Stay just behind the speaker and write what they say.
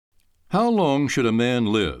How long should a man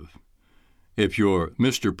live? If you're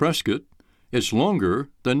Mr. Prescott, it's longer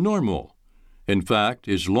than normal. In fact,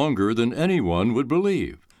 it's longer than anyone would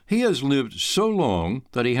believe. He has lived so long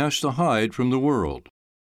that he has to hide from the world.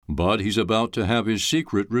 But he's about to have his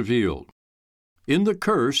secret revealed. In The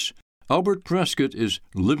Curse, Albert Prescott is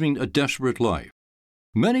living a desperate life.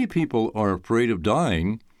 Many people are afraid of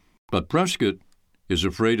dying, but Prescott is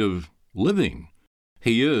afraid of living.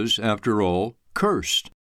 He is, after all,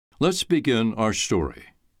 cursed. Let's begin our story.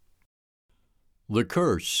 The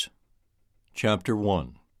Curse, Chapter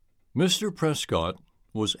 1. Mr. Prescott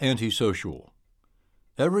was antisocial.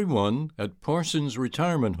 Everyone at Parsons'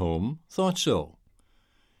 retirement home thought so.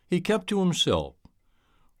 He kept to himself,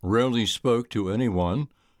 rarely spoke to anyone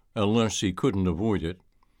unless he couldn't avoid it,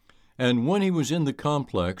 and when he was in the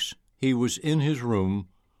complex, he was in his room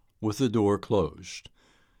with the door closed.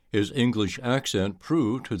 His English accent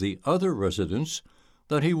proved to the other residents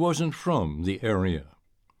that he wasn't from the area.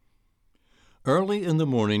 Early in the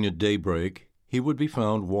morning at daybreak, he would be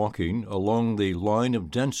found walking along the line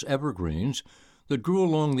of dense evergreens that grew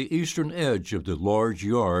along the eastern edge of the large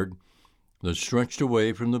yard that stretched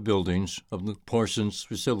away from the buildings of the Parsons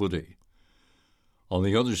facility. On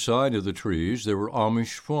the other side of the trees, there were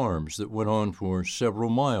Amish farms that went on for several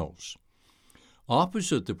miles.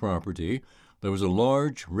 Opposite the property, there was a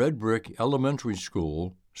large red-brick elementary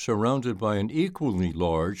school surrounded by an equally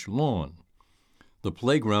large lawn. The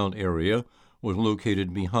playground area was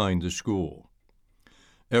located behind the school.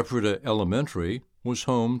 Ephrata Elementary was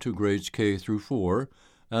home to grades K through 4,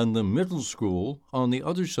 and the middle school on the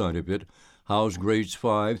other side of it housed grades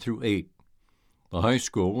 5 through 8. The high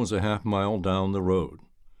school was a half-mile down the road.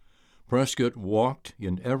 Prescott walked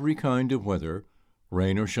in every kind of weather,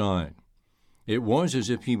 rain or shine. It was as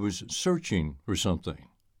if he was searching for something.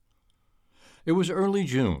 It was early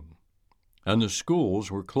June, and the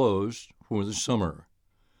schools were closed for the summer.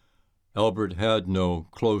 Albert had no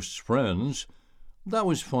close friends. That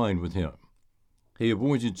was fine with him. He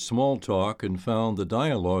avoided small talk and found the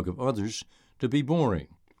dialogue of others to be boring.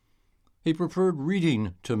 He preferred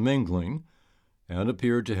reading to mingling, and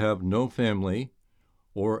appeared to have no family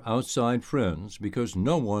or outside friends because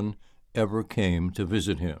no one ever came to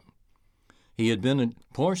visit him. He had been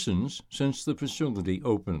at Parsons since the facility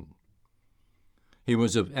opened. He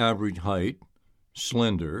was of average height,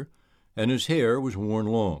 slender, and his hair was worn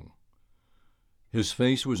long. His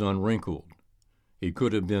face was unwrinkled. He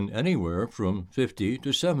could have been anywhere from 50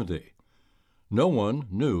 to 70. No one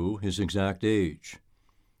knew his exact age.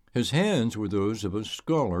 His hands were those of a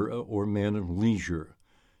scholar or man of leisure.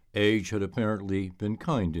 Age had apparently been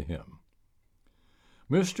kind to him.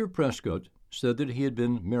 Mr. Prescott said that he had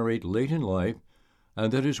been married late in life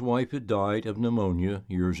and that his wife had died of pneumonia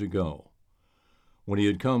years ago. When he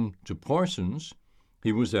had come to Parsons,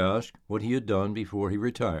 he was asked what he had done before he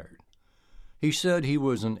retired. He said he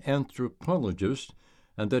was an anthropologist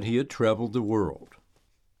and that he had traveled the world,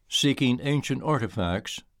 seeking ancient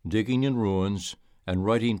artifacts, digging in ruins, and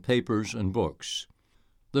writing papers and books.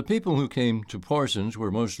 The people who came to Parsons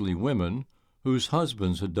were mostly women whose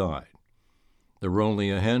husbands had died. There were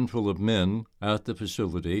only a handful of men at the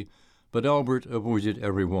facility, but Albert avoided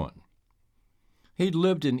everyone. He'd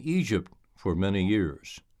lived in Egypt for many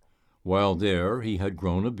years. While there, he had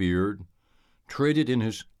grown a beard, traded in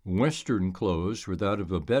his Western clothes for that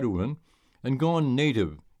of a Bedouin, and gone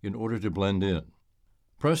native in order to blend in.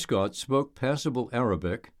 Prescott spoke passable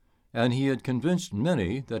Arabic, and he had convinced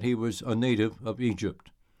many that he was a native of Egypt.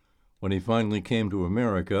 When he finally came to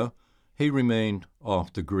America, he remained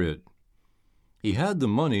off the grid. He had the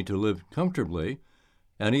money to live comfortably,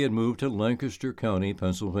 and he had moved to Lancaster County,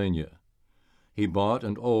 Pennsylvania. He bought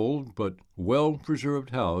an old but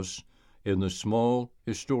well-preserved house in the small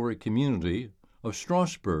historic community of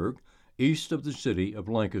Strasburg, east of the city of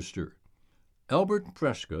Lancaster. Albert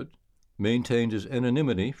Prescott maintained his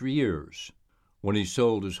anonymity for years. When he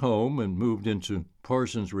sold his home and moved into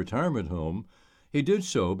Parsons' retirement home, he did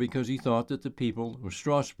so because he thought that the people of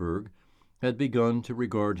Strasburg had begun to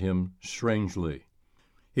regard him strangely.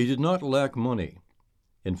 He did not lack money.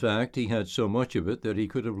 In fact, he had so much of it that he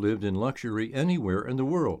could have lived in luxury anywhere in the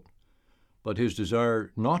world. But his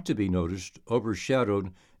desire not to be noticed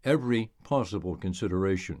overshadowed every possible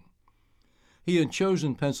consideration. He had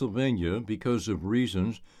chosen Pennsylvania because of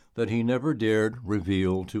reasons that he never dared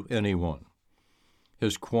reveal to anyone.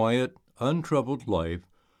 His quiet, untroubled life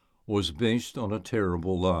was based on a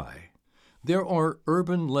terrible lie. There are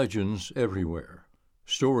urban legends everywhere.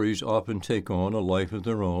 Stories often take on a life of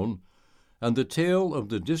their own, and the tale of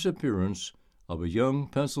the disappearance of a young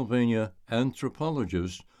Pennsylvania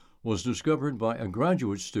anthropologist was discovered by a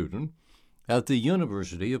graduate student at the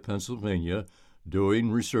University of Pennsylvania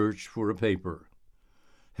doing research for a paper.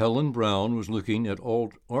 Helen Brown was looking at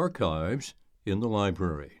old archives in the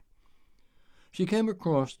library. She came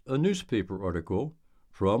across a newspaper article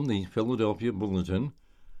from the Philadelphia Bulletin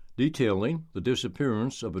detailing the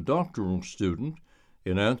disappearance of a doctoral student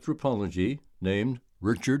in anthropology named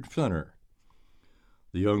Richard Fenner.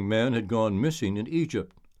 The young man had gone missing in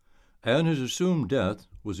Egypt, and his assumed death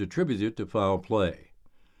was attributed to foul play.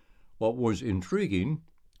 What was intriguing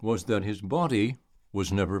was that his body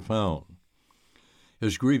was never found.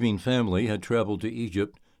 His grieving family had traveled to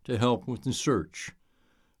Egypt to help with the search.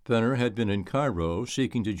 Fenner had been in Cairo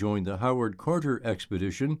seeking to join the Howard Carter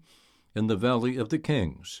expedition in the Valley of the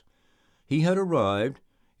Kings. He had arrived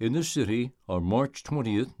in the city on March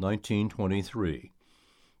 20th, 1923,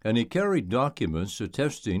 and he carried documents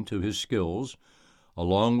attesting to his skills,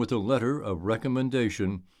 along with a letter of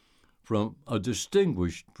recommendation from a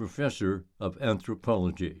distinguished professor of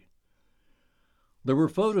anthropology. There were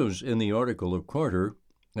photos in the article of Carter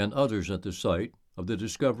and others at the site of the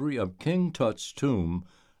discovery of King Tut's tomb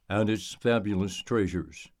and its fabulous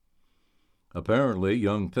treasures. Apparently,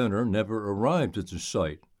 young Fenner never arrived at the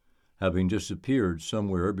site, having disappeared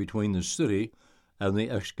somewhere between the city and the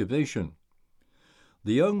excavation.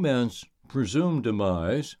 The young man's presumed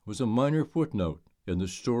demise was a minor footnote in the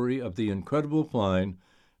story of the incredible find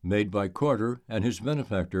made by Carter and his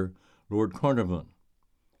benefactor, Lord Carnarvon.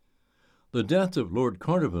 The death of Lord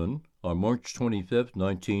Carnarvon on March 25,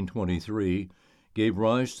 1923, gave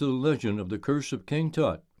rise to the legend of the Curse of King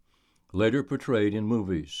Tut, later portrayed in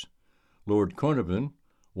movies. Lord Carnarvon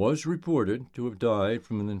was reported to have died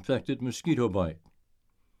from an infected mosquito bite.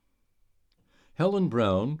 Helen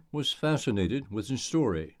Brown was fascinated with his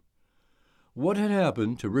story. What had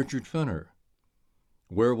happened to Richard Fenner?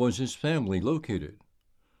 Where was his family located?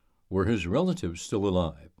 Were his relatives still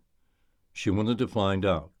alive? She wanted to find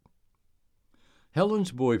out.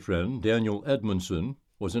 Helen's boyfriend, Daniel Edmondson,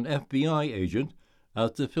 was an FBI agent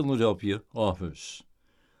at the Philadelphia office.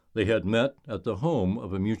 They had met at the home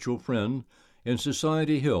of a mutual friend in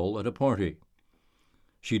Society Hill at a party.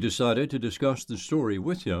 She decided to discuss the story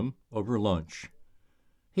with him over lunch.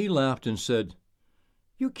 He laughed and said,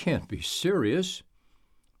 "You can't be serious.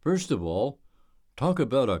 First of all, talk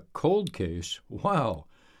about a cold case. Wow!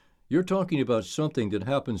 You're talking about something that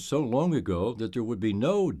happened so long ago that there would be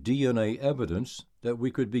no DNA evidence that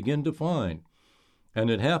we could begin to find. And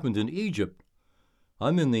it happened in Egypt.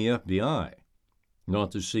 I'm in the FBI,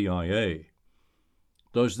 not the CIA.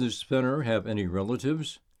 Does this Fenner have any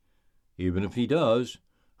relatives? Even if he does,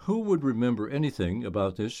 who would remember anything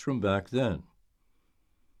about this from back then?"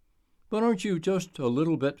 But aren't you just a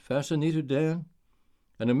little bit fascinated, Dan?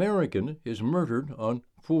 An American is murdered on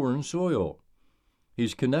foreign soil.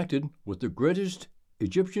 He's connected with the greatest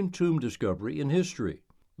Egyptian tomb discovery in history.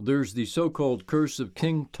 There's the so-called Curse of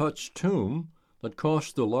King Tut's tomb that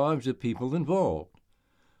cost the lives of people involved.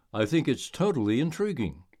 I think it's totally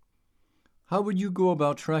intriguing. How would you go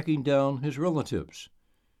about tracking down his relatives?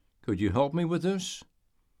 Could you help me with this?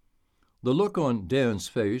 The look on Dan's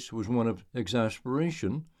face was one of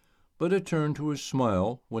exasperation, but it turned to a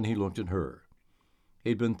smile when he looked at her.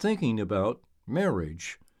 He'd been thinking about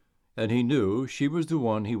marriage, and he knew she was the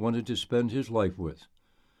one he wanted to spend his life with.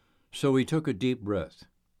 So he took a deep breath.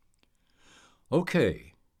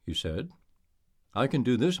 "Okay," he said. "I can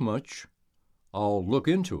do this much. I'll look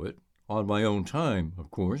into it, on my own time, of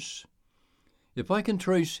course. If I can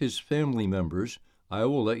trace his family members, I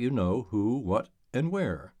will let you know who, what, and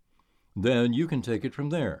where. Then you can take it from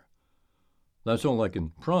there. That's all I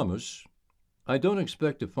can promise. I don't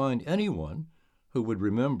expect to find anyone who would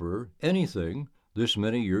remember anything this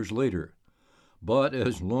many years later. But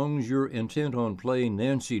as long as you're intent on playing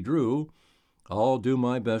Nancy Drew, I'll do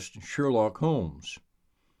my best Sherlock Holmes."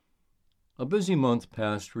 A busy month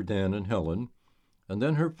passed for Dan and Helen, and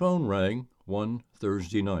then her phone rang one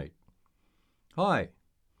Thursday night. "Hi,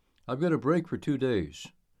 I've got a break for 2 days.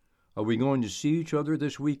 Are we going to see each other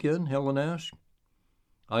this weekend?" Helen asked.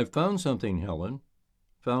 "I've found something, Helen."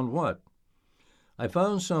 "Found what?" "I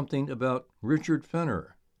found something about Richard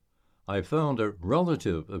Fenner. I found a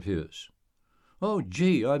relative of his." "Oh,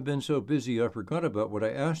 gee, I've been so busy I forgot about what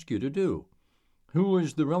I asked you to do. Who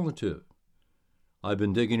is the relative?" "I've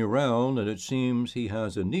been digging around, and it seems he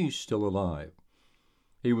has a niece still alive.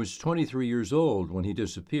 He was 23 years old when he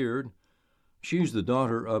disappeared. She's the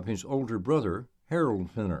daughter of his older brother,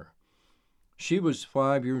 Harold Fenner. She was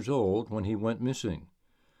 5 years old when he went missing.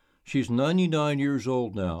 She's 99 years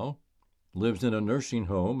old now, lives in a nursing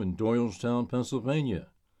home in Doylestown, Pennsylvania."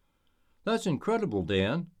 "That's incredible,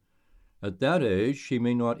 Dan. At that age, she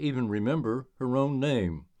may not even remember her own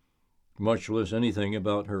name. much less anything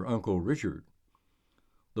about her Uncle Richard.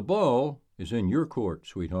 The ball is in your court,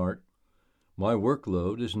 sweetheart. My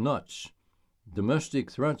workload is nuts.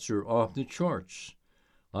 Domestic threats are off the charts.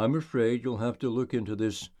 I'm afraid you'll have to look into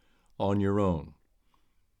this on your own.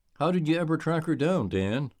 How did you ever track her down,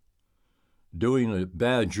 Dan? Doing a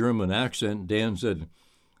bad German accent, Dan said,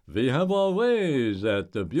 "We have our ways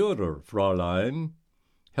at the Bureau, Fräulein."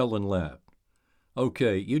 Helen laughed.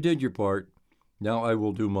 "Okay, you did your part. Now I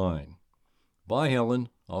will do mine. Bye, Helen.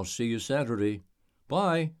 I'll see you Saturday."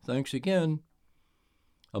 "Bye. Thanks again."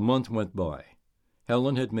 A month went by.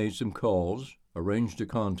 Helen had made some calls, arranged a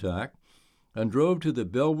contact, and drove to the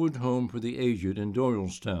Bellwood Home for the Aged in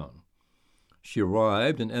Doylestown. She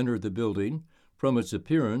arrived and entered the building. From its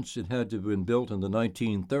appearance, it had to have been built in the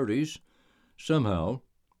 1930s. Somehow,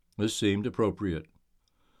 this seemed appropriate.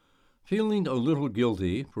 Feeling a little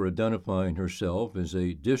guilty for identifying herself as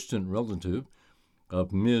a distant relative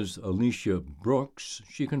of Ms. Alicia Brooks,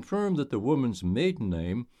 she confirmed that the woman's maiden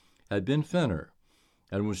name had been Fenner,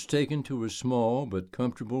 and was taken to a small but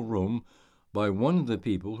comfortable room by one of the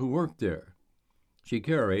people who worked there. She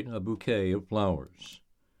carried a bouquet of flowers.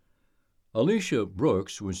 Alicia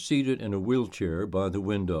Brooks was seated in a wheelchair by the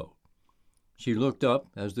window. She looked up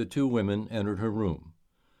as the two women entered her room.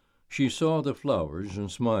 She saw the flowers and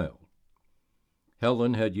smiled.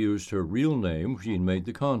 Helen had used her real name when she made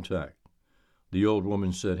the contact. The old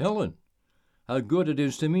woman said, "Helen, how good it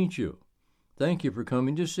is to meet you. Thank you for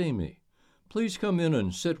coming to see me. Please come in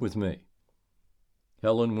and sit with me."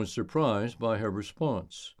 Helen was surprised by her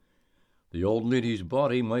response. The old lady's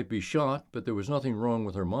body might be shot, but there was nothing wrong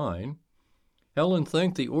with her mind. Helen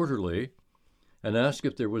thanked the orderly and asked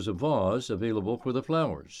if there was a vase available for the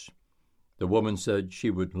flowers. The woman said she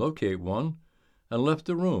would locate one and left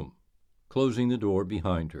the room, closing the door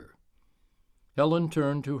behind her. Helen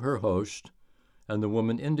turned to her host, and the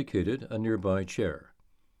woman indicated a nearby chair.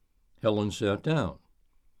 Helen sat down.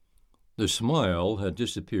 The smile had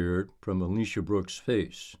disappeared from Alicia Brooks'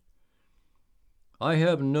 face. "I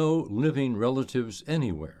have no living relatives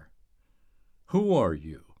anywhere. Who are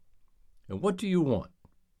you? And what do you want?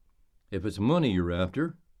 If it's money you're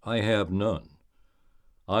after, I have none.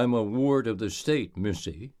 I'm a ward of the state,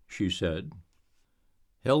 missy," she said.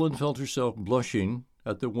 Helen felt herself blushing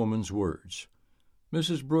at the woman's words.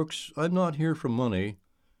 "Mrs. Brooks, I'm not here for money.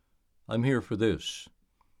 I'm here for this."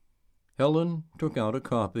 Helen took out a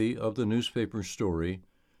copy of the newspaper story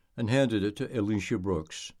and handed it to Alicia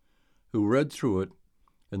Brooks, who read through it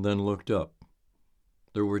and then looked up.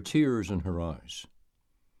 There were tears in her eyes.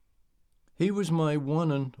 "He was my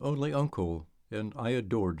one and only uncle, and I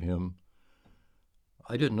adored him.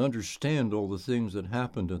 I didn't understand all the things that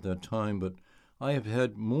happened at that time, but I have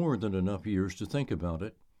had more than enough years to think about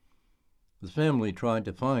it. The family tried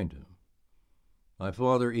to find him. My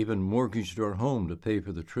father even mortgaged our home to pay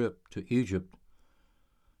for the trip to Egypt.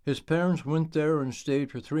 His parents went there and stayed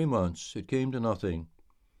for 3 months. It came to nothing.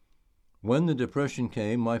 When the Depression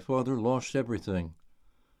came, my father lost everything.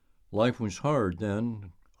 Life was hard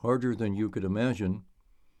then, harder than you could imagine.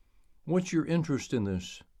 What's your interest in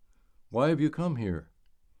this? Why have you come here?"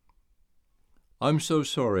 "I'm so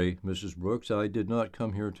sorry, Mrs. Brooks. I did not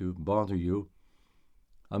come here to bother you.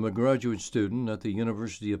 I'm a graduate student at the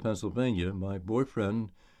University of Pennsylvania. My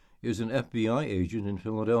boyfriend is an FBI agent in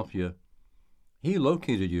Philadelphia. He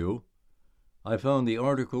located you. I found the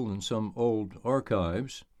article in some old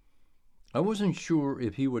archives. I wasn't sure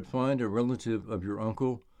if he would find a relative of your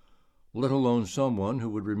uncle, let alone someone who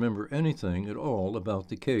would remember anything at all about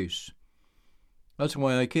the case. That's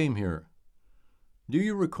why I came here. Do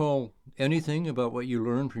you recall anything about what you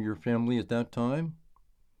learned from your family at that time?"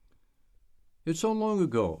 "It's so long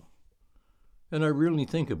ago, and I really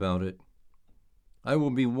think about it. I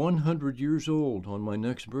will be 100 years old on my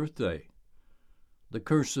next birthday. The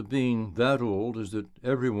curse of being that old is that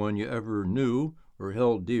everyone you ever knew or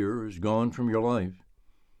held dear is gone from your life.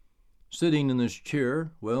 Sitting in this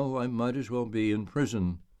chair, well, I might as well be in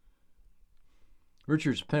prison.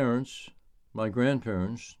 Richard's parents, my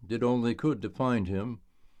grandparents, did all they could to find him.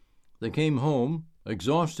 They came home,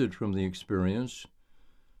 exhausted from the experience.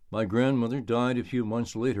 My grandmother died a few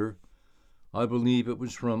months later. I believe it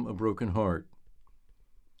was from a broken heart.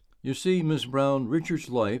 You see, Miss Brown, Richard's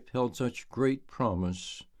life held such great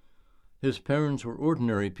promise. His parents were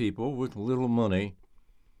ordinary people with little money.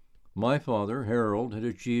 My father, Harold, had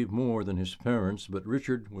achieved more than his parents, but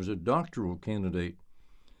Richard was a doctoral candidate.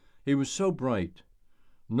 He was so bright.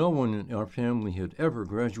 No one in our family had ever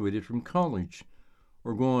graduated from college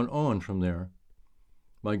or gone on from there.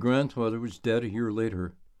 My grandfather was dead a year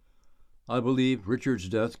later. I believe Richard's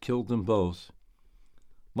death killed them both.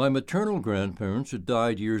 My maternal grandparents had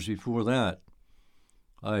died years before that.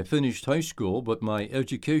 I finished high school, but my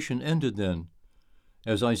education ended then.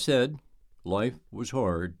 As I said, life was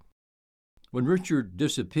hard. When Richard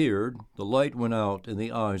disappeared, the light went out in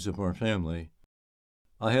the eyes of our family.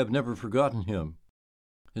 I have never forgotten him.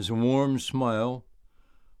 His warm smile,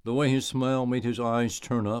 the way his smile made his eyes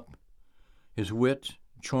turn up, his wit,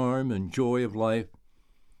 charm, and joy of life.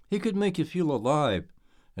 He could make you feel alive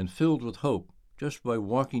and filled with hope just by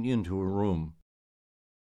walking into a room.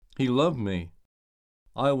 He loved me.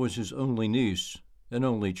 I was his only niece, an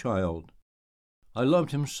only child. I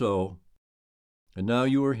loved him so, and now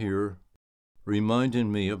you are here,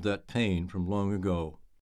 reminding me of that pain from long ago.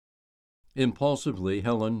 Impulsively,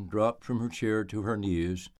 Helen dropped from her chair to her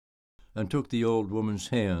knees and took the old woman's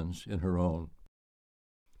hands in her own.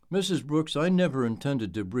 Mrs. Brooks, I never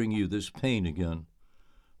intended to bring you this pain again.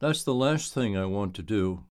 That's the last thing I want to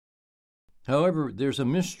do. However, there's a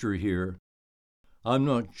mystery here. I'm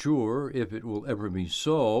not sure if it will ever be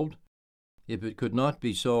solved. If it could not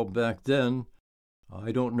be solved back then,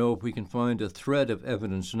 I don't know if we can find a thread of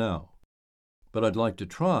evidence now. But I'd like to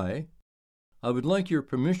try. I would like your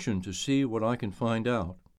permission to see what I can find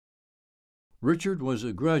out. Richard was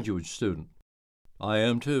a graduate student. I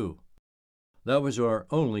am too. That was our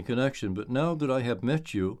only connection, but now that I have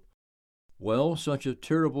met you, well, such a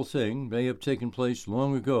terrible thing may have taken place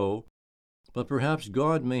long ago, but perhaps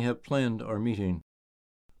God may have planned our meeting.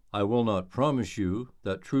 I will not promise you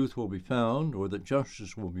that truth will be found or that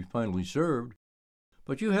justice will be finally served,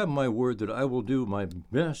 but you have my word that I will do my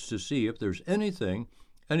best to see if there's anything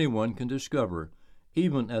anyone can discover,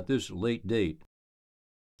 even at this late date.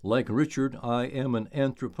 Like Richard, I am an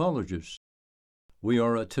anthropologist. We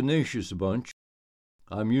are a tenacious bunch.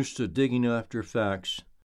 I'm used to digging after facts.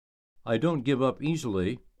 I don't give up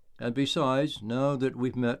easily, and besides, now that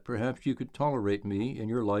we've met, perhaps you could tolerate me in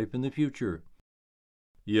your life in the future.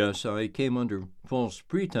 Yes, I came under false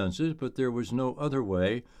pretenses, but there was no other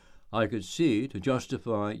way I could see to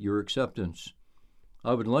justify your acceptance.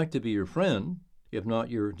 I would like to be your friend, if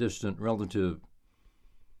not your distant relative.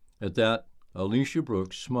 At that, Alicia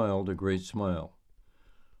Brooks smiled a great smile.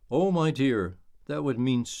 Oh, my dear, that would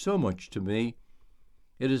mean so much to me.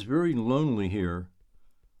 It is very lonely here.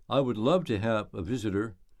 I would love to have a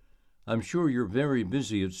visitor. I'm sure you're very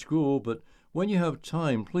busy at school, but when you have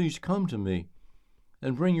time, please come to me.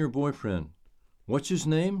 And bring your boyfriend. What's his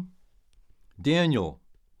name? Daniel.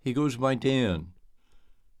 He goes by Dan.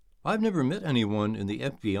 I've never met anyone in the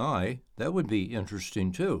FBI. That would be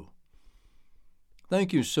interesting, too.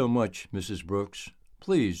 Thank you so much, Mrs. Brooks.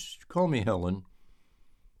 Please, call me Helen.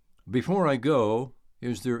 Before I go,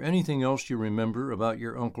 is there anything else you remember about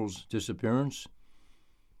your uncle's disappearance?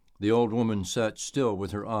 The old woman sat still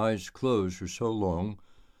with her eyes closed for so long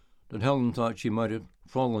that Helen thought she might have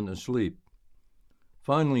fallen asleep.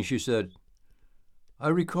 Finally, she said, I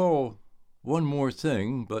recall one more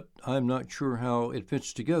thing, but I'm not sure how it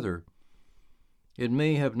fits together. It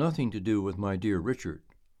may have nothing to do with my dear Richard.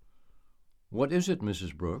 What is it,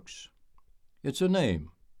 Mrs. Brooks? It's a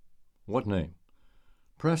name. What name?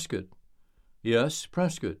 Prescott. Yes,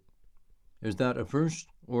 Prescott. Is that a first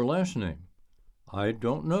or last name? I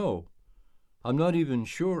don't know. I'm not even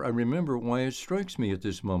sure I remember why it strikes me at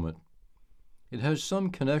this moment. It has some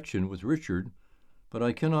connection with Richard, but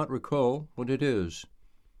I cannot recall what it is.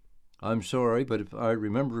 I'm sorry, but if I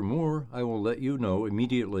remember more, I will let you know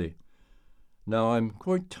immediately. Now I'm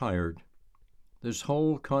quite tired. This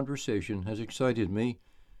whole conversation has excited me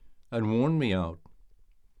and worn me out.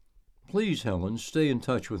 Please, Helen, stay in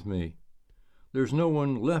touch with me. There's no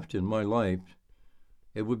one left in my life.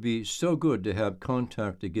 It would be so good to have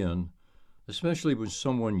contact again, especially with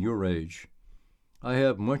someone your age. I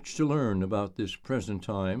have much to learn about this present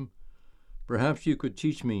time. Perhaps you could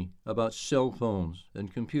teach me about cell phones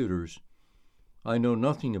and computers. I know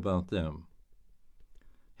nothing about them.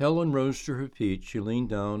 Helen rose to her feet. She leaned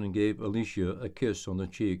down and gave Alicia a kiss on the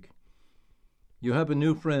cheek. You have a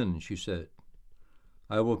new friend, she said.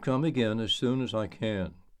 I will come again as soon as I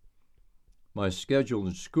can. My schedule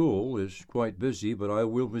at school is quite busy, but I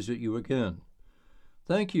will visit you again.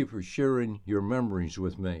 Thank you for sharing your memories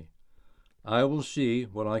with me. I will see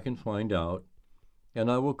what I can find out,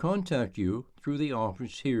 and I will contact you through the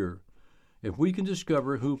office here. If we can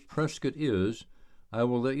discover who Prescott is, I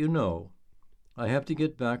will let you know. I have to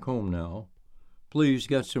get back home now. Please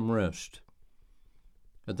get some rest.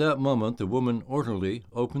 At that moment, the woman orderly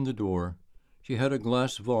opened the door. She had a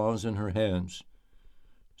glass vase in her hands.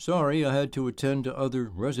 Sorry, I had to attend to other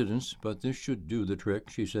residents, but this should do the trick,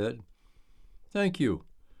 she said. Thank you.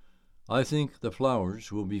 I think the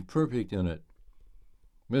flowers will be perfect in it.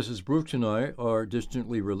 Mrs. Brooks and I are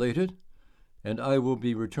distantly related, and I will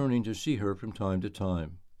be returning to see her from time to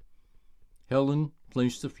time." Helen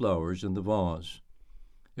placed the flowers in the vase.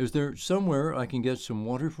 "Is there somewhere I can get some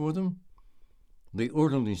water for them?" The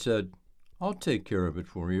orderly said, "I'll take care of it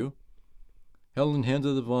for you." Helen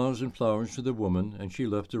handed the vase and flowers to the woman, and she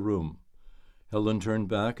left the room. Helen turned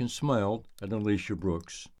back and smiled at Alicia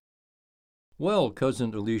Brooks. "Well,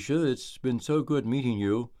 Cousin Alicia, it's been so good meeting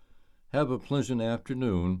you. Have a pleasant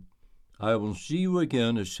afternoon. I will see you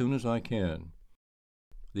again as soon as I can."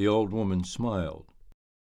 The old woman smiled.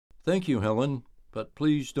 "Thank you, Helen, but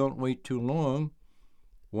please don't wait too long.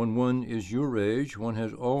 When one is your age, one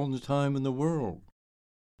has all the time in the world.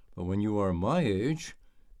 But when you are my age,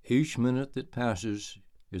 each minute that passes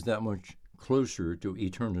is that much closer to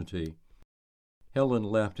eternity." Helen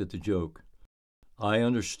laughed at the joke. "I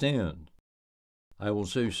understand. I will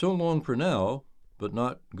say so long for now, but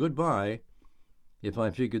not goodbye. If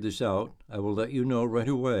I figure this out, I will let you know right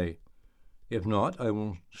away. If not, I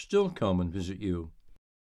will still come and visit you.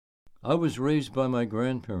 I was raised by my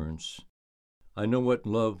grandparents. I know what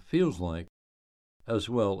love feels like, as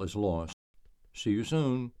well as loss. See you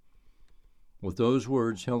soon." With those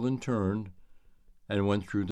words, Helen turned and went through